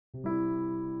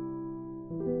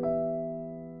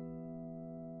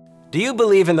Do you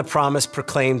believe in the promise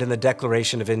proclaimed in the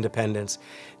Declaration of Independence?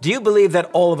 Do you believe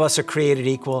that all of us are created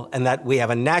equal and that we have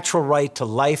a natural right to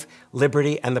life,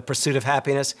 liberty, and the pursuit of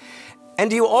happiness? And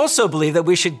do you also believe that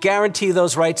we should guarantee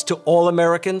those rights to all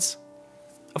Americans?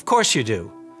 Of course you do.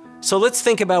 So let's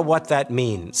think about what that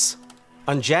means.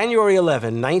 On January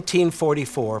 11,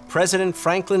 1944, President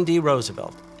Franklin D.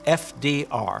 Roosevelt,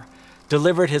 FDR,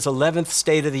 delivered his 11th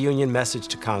State of the Union message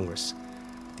to Congress.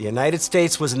 The United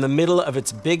States was in the middle of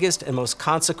its biggest and most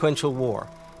consequential war,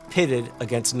 pitted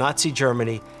against Nazi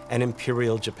Germany and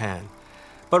Imperial Japan.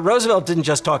 But Roosevelt didn't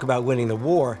just talk about winning the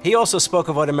war, he also spoke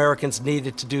of what Americans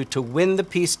needed to do to win the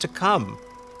peace to come.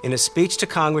 In a speech to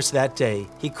Congress that day,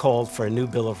 he called for a new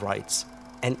Bill of Rights,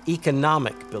 an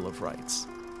economic Bill of Rights.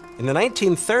 In the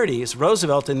 1930s,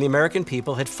 Roosevelt and the American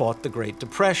people had fought the Great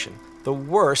Depression, the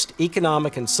worst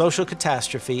economic and social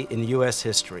catastrophe in U.S.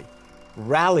 history.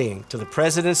 Rallying to the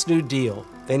President's New Deal,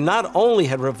 they not only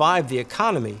had revived the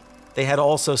economy, they had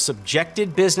also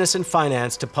subjected business and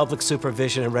finance to public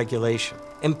supervision and regulation,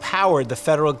 empowered the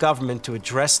federal government to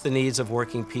address the needs of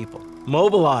working people,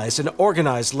 mobilized and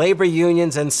organized labor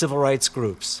unions and civil rights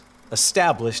groups,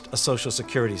 established a Social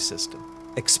Security system,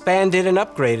 expanded and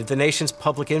upgraded the nation's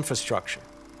public infrastructure,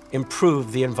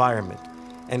 improved the environment,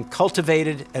 and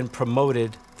cultivated and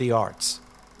promoted the arts.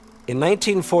 In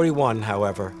 1941,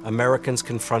 however, Americans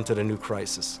confronted a new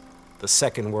crisis, the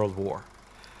Second World War.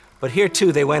 But here,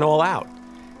 too, they went all out.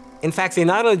 In fact, they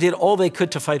not only did all they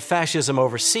could to fight fascism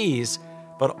overseas,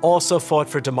 but also fought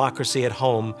for democracy at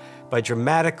home by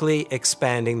dramatically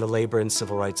expanding the labor and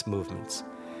civil rights movements.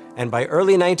 And by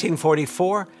early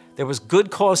 1944, there was good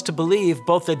cause to believe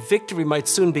both that victory might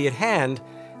soon be at hand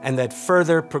and that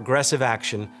further progressive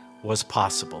action was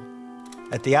possible.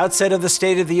 At the outset of the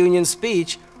State of the Union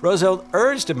speech, Roosevelt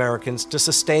urged Americans to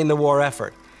sustain the war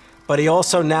effort, but he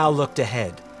also now looked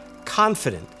ahead,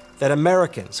 confident that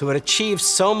Americans who had achieved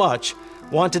so much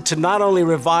wanted to not only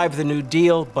revive the New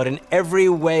Deal, but in every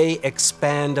way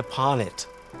expand upon it.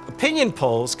 Opinion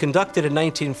polls conducted in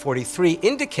 1943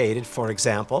 indicated, for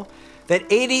example, that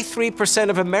 83%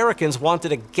 of Americans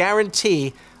wanted a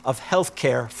guarantee of health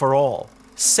care for all.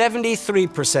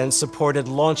 73% supported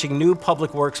launching new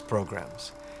public works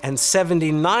programs, and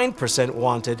 79%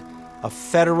 wanted a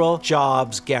federal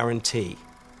jobs guarantee.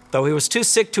 Though he was too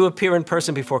sick to appear in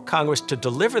person before Congress to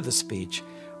deliver the speech,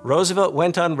 Roosevelt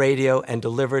went on radio and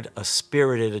delivered a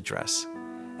spirited address.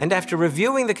 And after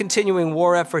reviewing the continuing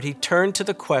war effort, he turned to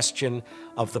the question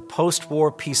of the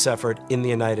post-war peace effort in the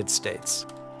United States.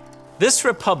 This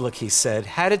republic, he said,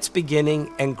 had its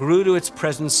beginning and grew to its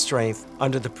present strength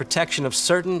under the protection of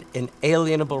certain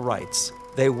inalienable rights.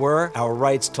 They were our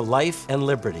rights to life and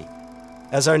liberty.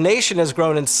 As our nation has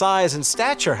grown in size and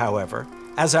stature, however,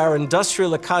 as our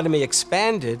industrial economy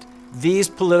expanded, these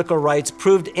political rights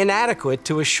proved inadequate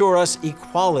to assure us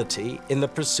equality in the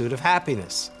pursuit of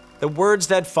happiness. The words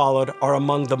that followed are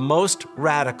among the most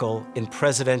radical in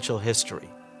presidential history.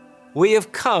 We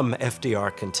have come,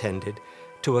 FDR contended,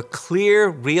 to a clear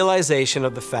realization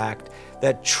of the fact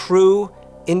that true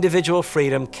individual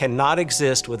freedom cannot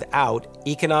exist without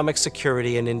economic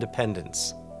security and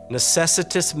independence.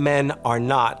 Necessitous men are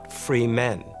not free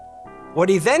men. What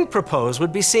he then proposed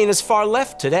would be seen as far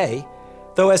left today,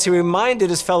 though as he reminded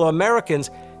his fellow Americans,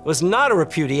 it was not a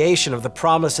repudiation of the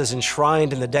promises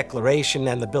enshrined in the Declaration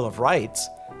and the Bill of Rights,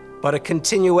 but a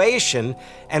continuation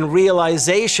and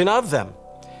realization of them.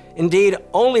 Indeed,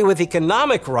 only with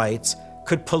economic rights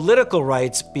could political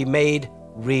rights be made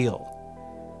real.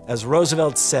 As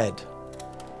Roosevelt said,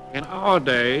 "In our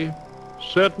day,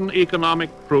 certain economic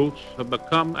truths have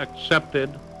become accepted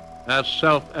as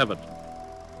self-evident.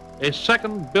 A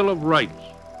second Bill of Rights,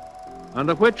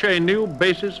 under which a new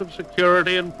basis of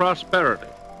security and prosperity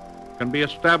can be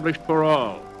established for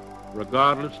all,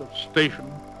 regardless of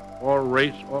station or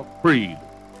race or creed."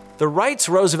 The rights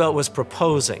Roosevelt was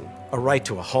proposing, a right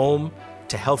to a home,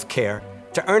 to health care,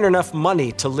 to earn enough money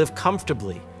to live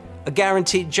comfortably, a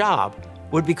guaranteed job,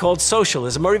 would be called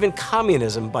socialism or even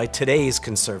communism by today's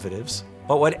conservatives.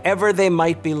 But whatever they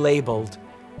might be labeled,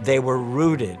 they were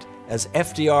rooted, as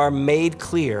FDR made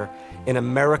clear, in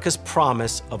America's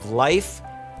promise of life,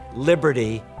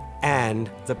 liberty, and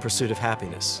the pursuit of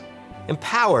happiness.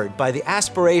 Empowered by the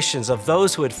aspirations of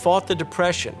those who had fought the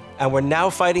Depression and were now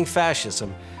fighting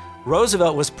fascism,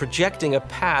 Roosevelt was projecting a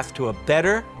path to a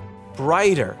better,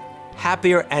 brighter,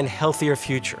 happier, and healthier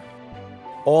future.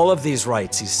 All of these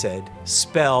rights, he said,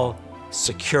 spell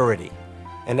security.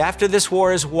 And after this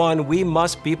war is won, we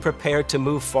must be prepared to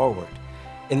move forward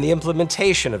in the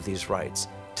implementation of these rights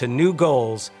to new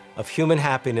goals of human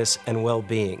happiness and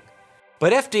well-being.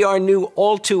 But FDR knew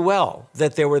all too well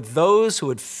that there were those who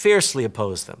would fiercely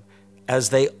oppose them,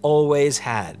 as they always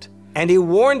had. And he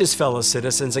warned his fellow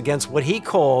citizens against what he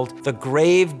called the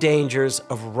grave dangers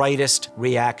of rightist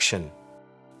reaction.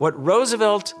 What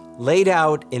Roosevelt laid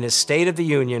out in his State of the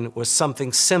Union was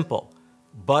something simple,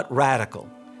 but radical.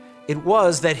 It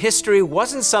was that history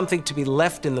wasn't something to be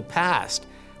left in the past,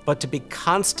 but to be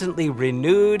constantly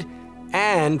renewed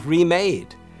and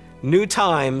remade. New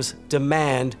times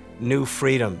demand new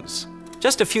freedoms.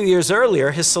 Just a few years earlier,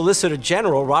 his Solicitor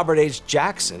General, Robert H.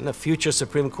 Jackson, a future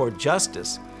Supreme Court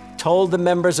justice, told the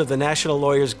members of the National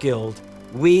Lawyers Guild,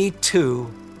 "We too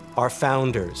are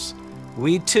founders.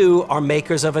 We too are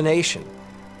makers of a nation.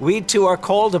 We too are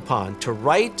called upon to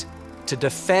write, to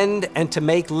defend, and to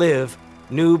make live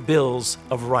new bills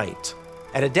of right."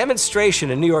 At a demonstration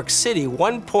in New York City,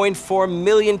 1.4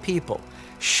 million people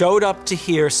showed up to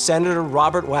hear Senator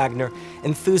Robert Wagner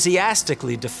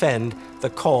enthusiastically defend the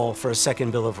call for a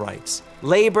second Bill of Rights.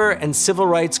 Labor and civil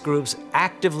rights groups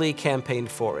actively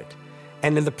campaigned for it.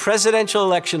 And in the presidential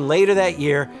election later that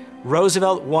year,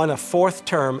 Roosevelt won a fourth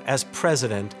term as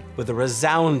president with a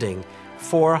resounding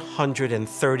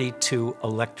 432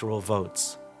 electoral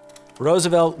votes.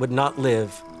 Roosevelt would not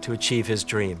live to achieve his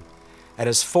dream. At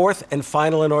his fourth and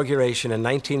final inauguration in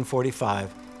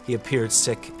 1945, he appeared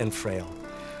sick and frail.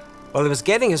 While he was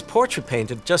getting his portrait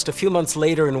painted just a few months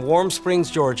later in Warm Springs,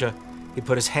 Georgia, he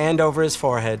put his hand over his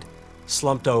forehead,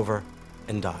 slumped over,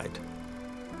 and died.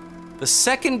 The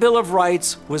second Bill of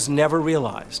Rights was never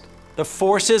realized. The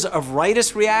forces of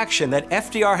rightist reaction that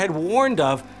FDR had warned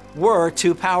of were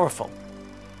too powerful.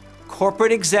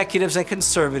 Corporate executives and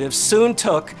conservatives soon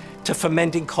took to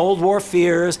fomenting Cold War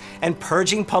fears and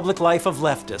purging public life of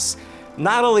leftists,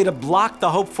 not only to block the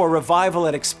hoped-for revival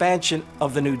and expansion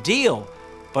of the New Deal,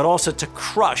 but also to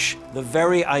crush the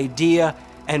very idea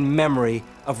and memory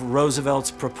of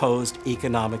Roosevelt's proposed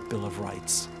economic Bill of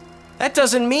Rights. That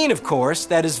doesn't mean, of course,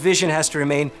 that his vision has to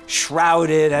remain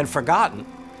shrouded and forgotten.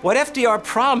 What FDR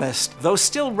promised, though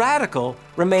still radical,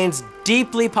 remains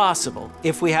deeply possible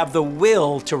if we have the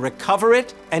will to recover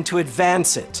it and to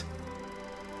advance it.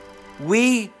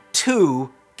 We, too,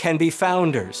 can be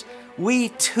founders. We,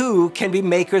 too, can be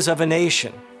makers of a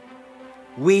nation.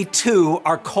 We, too,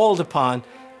 are called upon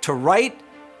to write,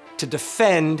 to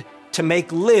defend, to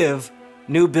make live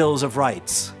new bills of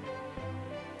rights.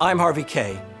 I'm Harvey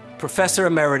Kaye, Professor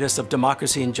Emeritus of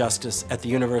Democracy and Justice at the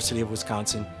University of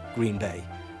Wisconsin, Green Bay,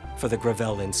 for the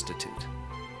Gravel Institute.